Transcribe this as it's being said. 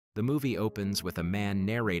The movie opens with a man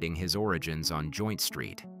narrating his origins on Joint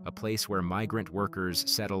Street, a place where migrant workers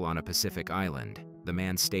settle on a Pacific island. The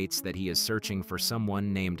man states that he is searching for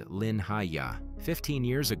someone named Lin Haya. 15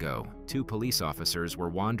 years ago, 2 police officers were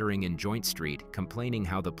wandering in Joint Street complaining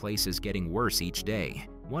how the place is getting worse each day.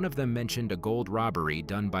 One of them mentioned a gold robbery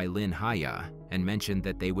done by Lin Haya and mentioned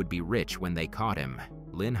that they would be rich when they caught him.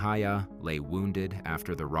 Lin Haya lay wounded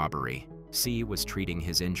after the robbery. C was treating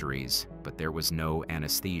his injuries, but there was no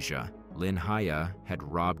anesthesia. Lin Haya had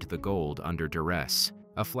robbed the gold under duress.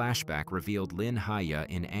 A flashback revealed Lin Haya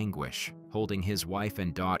in anguish, holding his wife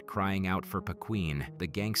and daughter crying out for Paquin, the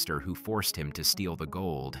gangster who forced him to steal the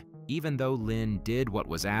gold. Even though Lin did what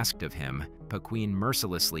was asked of him, Paquin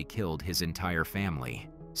mercilessly killed his entire family.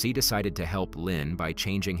 C decided to help Lin by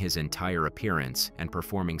changing his entire appearance and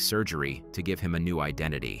performing surgery to give him a new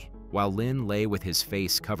identity. While Lin lay with his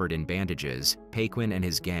face covered in bandages, Paquin and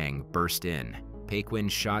his gang burst in. Paquin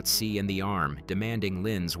shot C in the arm, demanding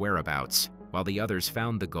Lin's whereabouts. While the others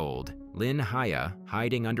found the gold, Lin Haya,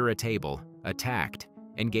 hiding under a table, attacked,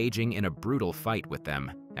 engaging in a brutal fight with them.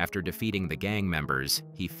 After defeating the gang members,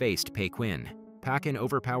 he faced Paquin. Paquin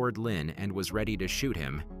overpowered Lin and was ready to shoot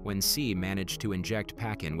him when C managed to inject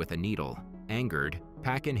Paquin with a needle. Angered,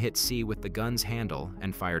 Paquin hit C with the gun's handle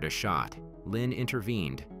and fired a shot. Lin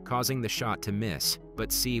intervened, causing the shot to miss,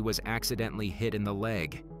 but C was accidentally hit in the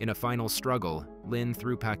leg. In a final struggle, Lin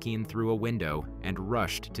threw Paquin through a window and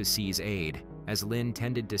rushed to C's aid. As Lin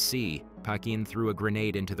tended to C, Paquin threw a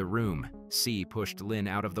grenade into the room. C pushed Lin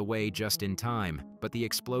out of the way just in time, but the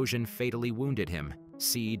explosion fatally wounded him.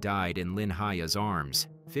 C died in Lin Haya's arms.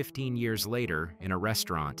 15 years later, in a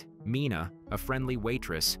restaurant, Mina, a friendly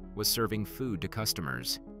waitress, was serving food to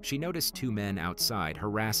customers. She noticed 2 men outside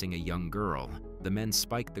harassing a young girl. The men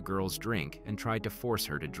spiked the girl's drink and tried to force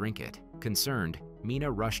her to drink it. Concerned, Mina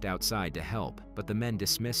rushed outside to help, but the men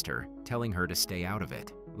dismissed her, telling her to stay out of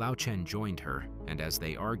it. Lao Chen joined her, and as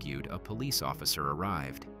they argued, a police officer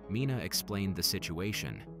arrived. Mina explained the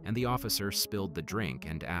situation, and the officer spilled the drink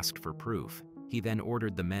and asked for proof. He then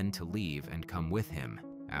ordered the men to leave and come with him.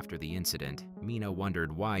 After the incident, Mina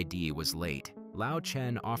wondered why Dee was late. Lao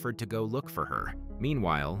Chen offered to go look for her.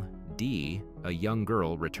 Meanwhile, Dee, a young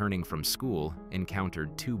girl returning from school,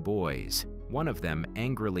 encountered 2 boys. One of them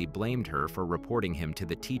angrily blamed her for reporting him to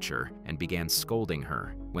the teacher and began scolding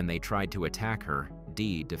her. When they tried to attack her,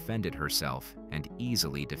 Dee defended herself and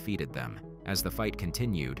easily defeated them. As the fight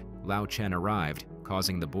continued, Lao Chen arrived,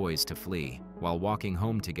 causing the boys to flee. While walking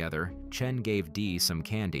home together, Chen gave Dee some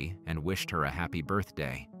candy and wished her a happy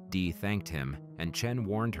birthday. Dee thanked him, and Chen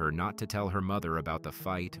warned her not to tell her mother about the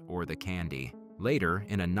fight or the candy. Later,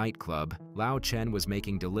 in a nightclub, Lao Chen was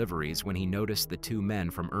making deliveries when he noticed the 2 men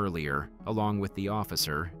from earlier, along with the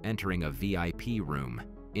officer, entering a VIP room.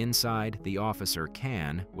 Inside, the officer,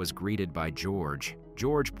 Can, was greeted by George.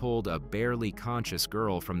 George pulled a barely conscious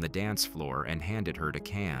girl from the dance floor and handed her to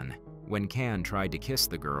Can. When Can tried to kiss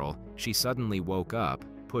the girl, she suddenly woke up,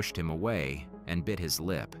 pushed him away, and bit his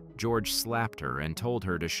lip. George slapped her and told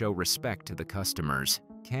her to show respect to the customers.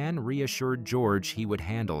 Can reassured George he would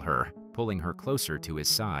handle her, pulling her closer to his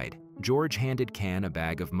side. George handed Can a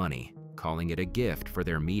bag of money, calling it a gift for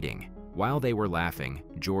their meeting. While they were laughing,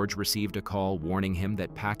 George received a call warning him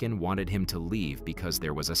that Paquin wanted him to leave because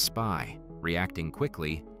there was a spy. Reacting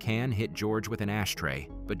quickly, Can hit George with an ashtray,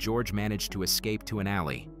 but George managed to escape to an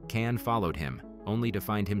alley. Can followed him, only to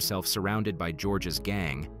find himself surrounded by George's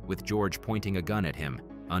gang, with George pointing a gun at him.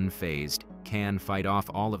 Unfazed, Can fight off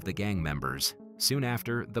all of the gang members. Soon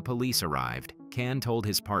after, the police arrived. Can told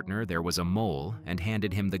his partner there was a mole and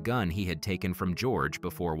handed him the gun he had taken from George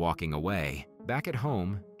before walking away. Back at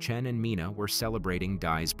home, Chen and Mina were celebrating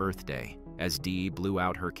Dai's birthday. As Dee blew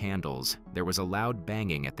out her candles, there was a loud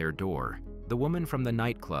banging at their door. The woman from the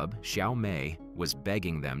nightclub, Xiao Mei, was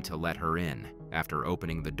begging them to let her in. After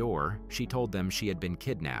opening the door, she told them she had been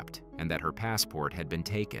kidnapped and that her passport had been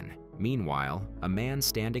taken. Meanwhile, a man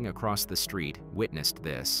standing across the street witnessed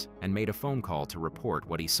this and made a phone call to report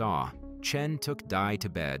what he saw. Chen took Dai to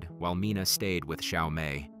bed while Mina stayed with Xiao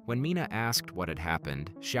Mei. When Mina asked what had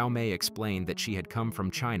happened, Xiao Mei explained that she had come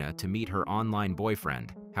from China to meet her online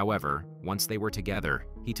boyfriend. However, once they were together,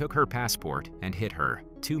 he took her passport and hit her.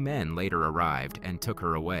 2 men later arrived and took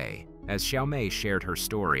her away. As Xiao Mei shared her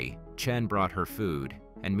story, Chen brought her food,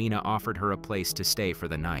 and Mina offered her a place to stay for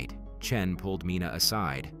the night. Chen pulled Mina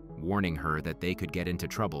aside, warning her that they could get into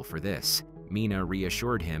trouble for this. Mina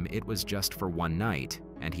reassured him it was just for one night,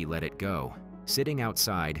 and he let it go. Sitting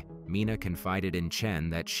outside, Mina confided in Chen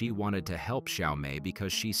that she wanted to help Xiao Mei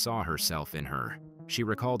because she saw herself in her. She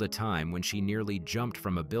recalled a time when she nearly jumped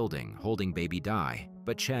from a building holding baby Dai.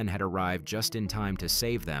 but Chen had arrived just in time to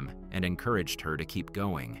save them and encouraged her to keep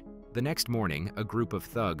going. The next morning, a group of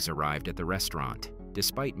thugs arrived at the restaurant.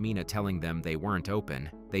 Despite Mina telling them they weren't open,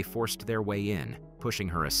 they forced their way in, pushing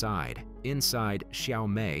her aside. Inside, Xiao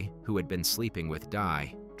Mei, who had been sleeping with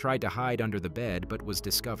Dai, tried to hide under the bed but was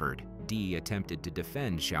discovered. Di attempted to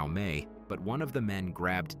defend Xiao Mei, but one of the men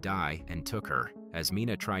grabbed Dai and took her. As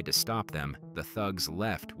Mina tried to stop them, the thugs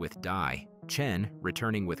left with Dai. Chen,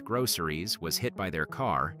 returning with groceries, was hit by their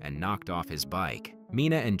car and knocked off his bike.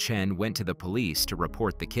 Mina and Chen went to the police to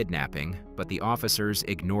report the kidnapping, but the officers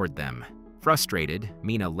ignored them. Frustrated,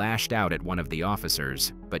 Mina lashed out at one of the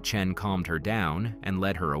officers, but Chen calmed her down and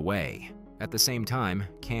led her away. At the same time,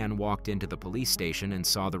 Kan walked into the police station and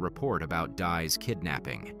saw the report about Dai's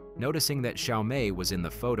kidnapping. Noticing that Xiao Mei was in the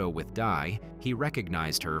photo with Dai, he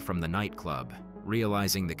recognized her from the nightclub.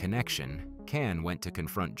 Realizing the connection, Kan went to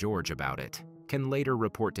confront George about it. Can later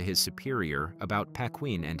report to his superior about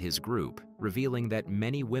Paquin and his group, revealing that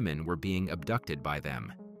many women were being abducted by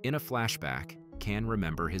them. In a flashback, Kan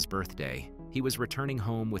remember his birthday. He was returning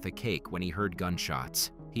home with a cake when he heard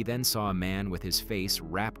gunshots. He then saw a man with his face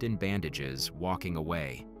wrapped in bandages walking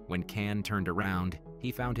away. When Kan turned around,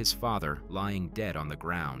 he found his father lying dead on the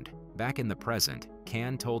ground. Back in the present,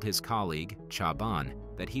 Kan told his colleague, Chaban,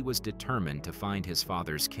 that he was determined to find his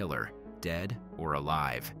father's killer, dead or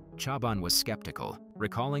alive. Chaban was skeptical,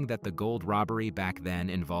 recalling that the gold robbery back then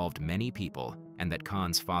involved many people and that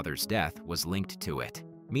Kan's father's death was linked to it.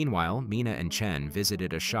 Meanwhile, Mina and Chen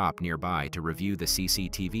visited a shop nearby to review the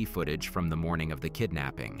CCTV footage from the morning of the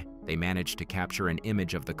kidnapping. They managed to capture an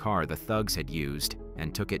image of the car the thugs had used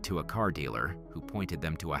and took it to a car dealer, who pointed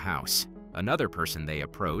them to a house. Another person they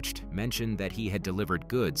approached mentioned that he had delivered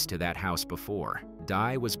goods to that house before.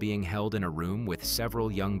 Dai was being held in a room with several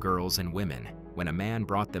young girls and women. When a man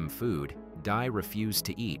brought them food, Dai refused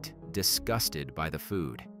to eat, disgusted by the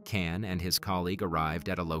food. Kan and his colleague arrived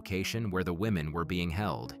at a location where the women were being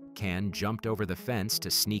held. Kan jumped over the fence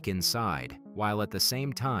to sneak inside, while at the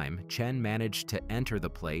same time, Chen managed to enter the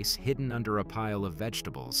place hidden under a pile of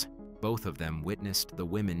vegetables. Both of them witnessed the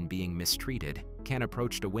women being mistreated. Kan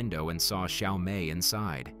approached a window and saw Xiao Mei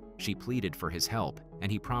inside. She pleaded for his help,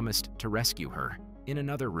 and he promised to rescue her. In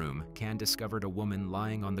another room, Kan discovered a woman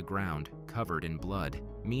lying on the ground, covered in blood.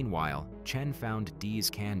 Meanwhile, Chen found Di's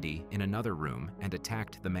candy in another room and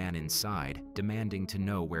attacked the man inside, demanding to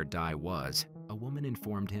know where Dai was. A woman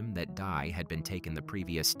informed him that Dai had been taken the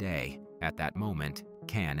previous day. At that moment,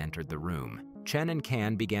 Kan entered the room. Chen and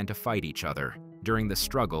Kan began to fight each other. During the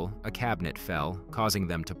struggle, a cabinet fell, causing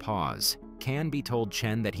them to pause. Kan told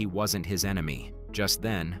Chen that he wasn't his enemy. Just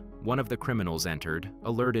then, one of the criminals entered,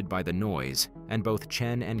 alerted by the noise, and both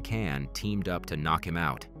Chen and Kan teamed up to knock him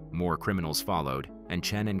out. More criminals followed, and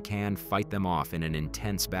Chen and Kan fight them off in an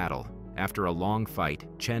intense battle. After a long fight,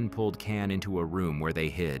 Chen pulled Kan into a room where they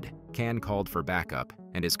hid. Kan called for backup,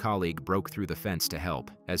 and his colleague broke through the fence to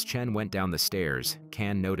help. As Chen went down the stairs,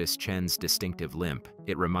 Kan noticed Chen's distinctive limp.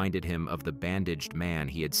 It reminded him of the bandaged man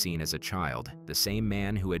he had seen as a child, the same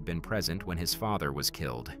man who had been present when his father was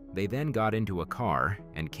killed. They then got into a car,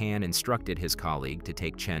 and Kan instructed his colleague to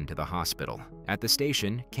take Chen to the hospital. At the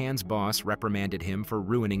station, Kan's boss reprimanded him for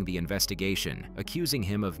ruining the investigation, accusing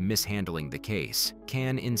him of mishandling the case.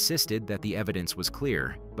 Kan insisted that the evidence was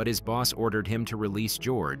clear, but his boss ordered him to release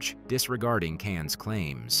George, disregarding Kan's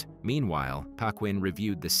claims. Meanwhile, Paquin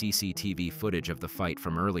reviewed the CCTV footage of the fight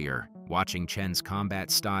from earlier. Watching Chen's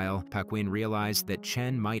combat style, Paquin realized that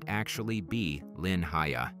Chen might actually be Lin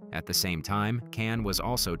Haya. At the same time, Kan was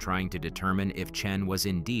also trying to determine if Chen was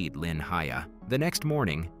indeed Lin Haya. The next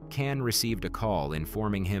morning, Kan received a call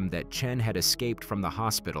informing him that Chen had escaped from the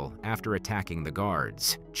hospital after attacking the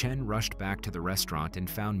guards. Chen rushed back to the restaurant and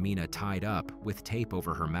found Mina tied up with tape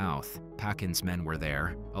over her mouth. Paquin's men were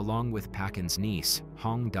there, along with Paquin's niece,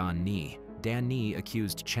 Hong Dan-ni. Dan-ni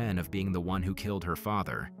accused Chen of being the one who killed her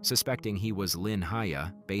father, suspecting he was Lin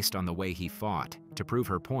Haya based on the way he fought. To prove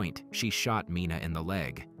her point, she shot Mina in the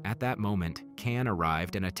leg. At that moment, Kan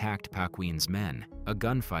arrived and attacked Paquin's men. A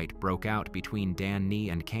gunfight broke out between Dan-ni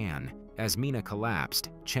and Kan. As Mina collapsed,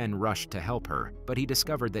 Chen rushed to help her, but he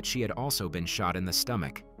discovered that she had also been shot in the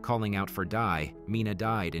stomach. Calling out for Dai, Mina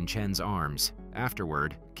died in Chen's arms.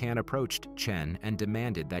 Afterward, Kan approached Chen and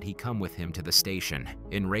demanded that he come with him to the station.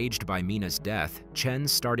 Enraged by Mina's death, Chen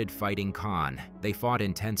started fighting Kan. They fought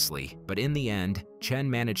intensely, but in the end, Chen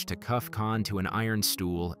managed to cuff Kan to an iron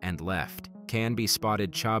stool and left. Kan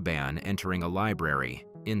spotted Chaban entering a library.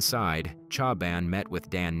 Inside, Chaban met with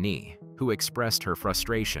Dan-ni, who expressed her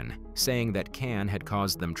frustration, saying that Kan had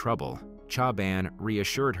caused them trouble. Chaban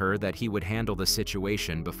reassured her that he would handle the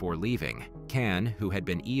situation before leaving. Can, who had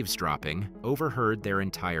been eavesdropping, overheard their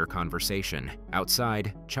entire conversation.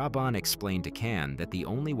 Outside, Chaban explained to Can that the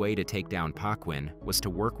only way to take down Paquin was to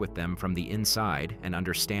work with them from the inside and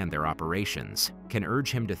understand their operations. Can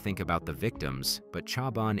urged him to think about the victims, but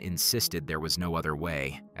Chaban insisted there was no other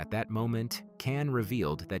way. At that moment, Can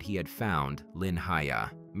revealed that he had found Lin Haya.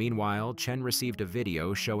 Meanwhile, Chen received a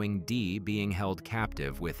video showing Dee being held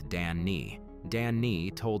captive with Dan Ni. Dan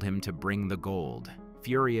Ni told him to bring the gold.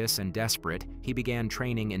 Furious and desperate, he began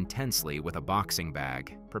training intensely with a boxing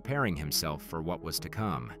bag, preparing himself for what was to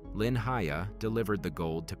come. Lin Haya delivered the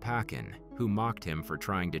gold to Paquin, who mocked him for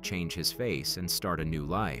trying to change his face and start a new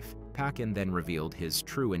life. Paquin then revealed his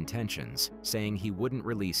true intentions, saying he wouldn't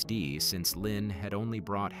release Dee since Lin had only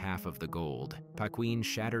brought half of the gold. Paquin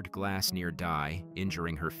shattered glass near Dai,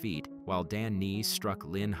 injuring her feet, while Dan Ni struck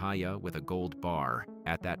Lin Haya with a gold bar.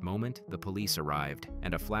 At that moment, the police arrived,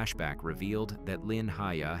 and a flashback revealed that Lin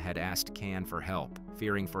Haya had asked Can for help,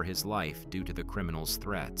 fearing for his life due to the criminal's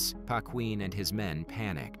threats. Paquin and his men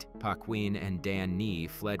panicked. Paquin and Dan Ni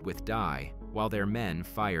fled with Dai, while their men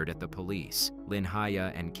fired at the police. Lin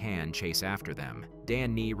Haya and Can chase after them.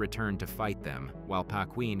 Dan Ni returned to fight them, while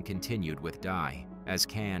Paquin continued with Dai. As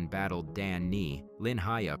Can battled Dan Ni, Lin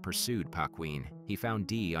Haya pursued Paquin. He found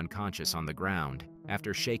Dee unconscious on the ground.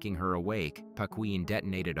 After shaking her awake, Paquin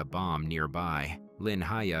detonated a bomb nearby. Lin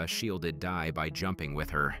Haya shielded Dai by jumping with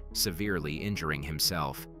her, severely injuring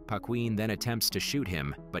himself. Paquin then attempts to shoot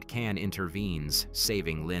him, but Can intervenes,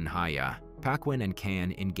 saving Lin Haya. Paquin and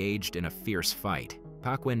Can engaged in a fierce fight.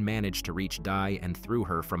 Paquin managed to reach Dai and threw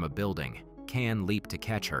her from a building. Can leaped to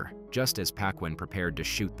catch her, just as Paquin prepared to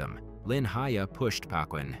shoot them. Lin Haya pushed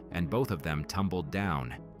Paquin, and both of them tumbled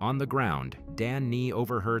down. On the ground, Dan Ni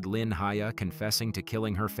overheard Lin Haya confessing to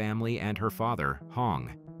killing her family and her father,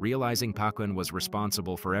 Hong. Realizing Paquin was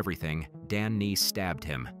responsible for everything, Dan Ni stabbed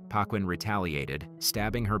him. Paquin retaliated,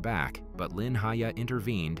 stabbing her back, but Lin Haya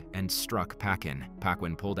intervened and struck Paquin.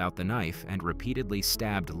 Paquin pulled out the knife and repeatedly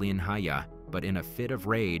stabbed Lin Haya, but in a fit of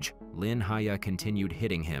rage, Lin Haya continued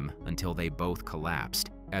hitting him until they both collapsed.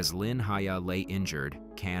 As Lin Haya lay injured,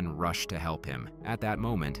 Can rushed to help him. At that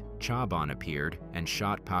moment, Chaban appeared and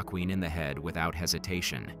shot Paquin in the head without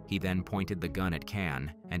hesitation. He then pointed the gun at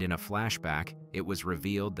Can, and in a flashback, it was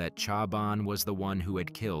revealed that Chaban was the one who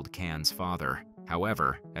had killed Can's father.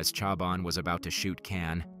 However, as Chaban was about to shoot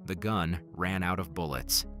Can, the gun ran out of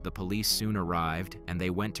bullets. The police soon arrived, and they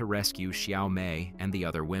went to rescue Xiao Mei and the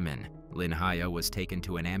other women. Lin Haya was taken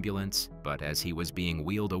to an ambulance, but as he was being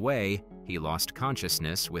wheeled away, he lost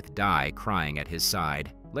consciousness with Dai crying at his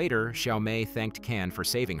side. Later, Xiao Mei thanked Can for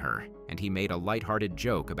saving her, and he made a lighthearted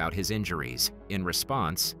joke about his injuries. In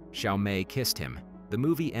response, Xiao Mei kissed him. The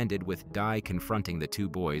movie ended with Dai confronting the two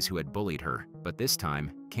boys who had bullied her, but this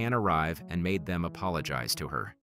time, Can arrived and made them apologize to her.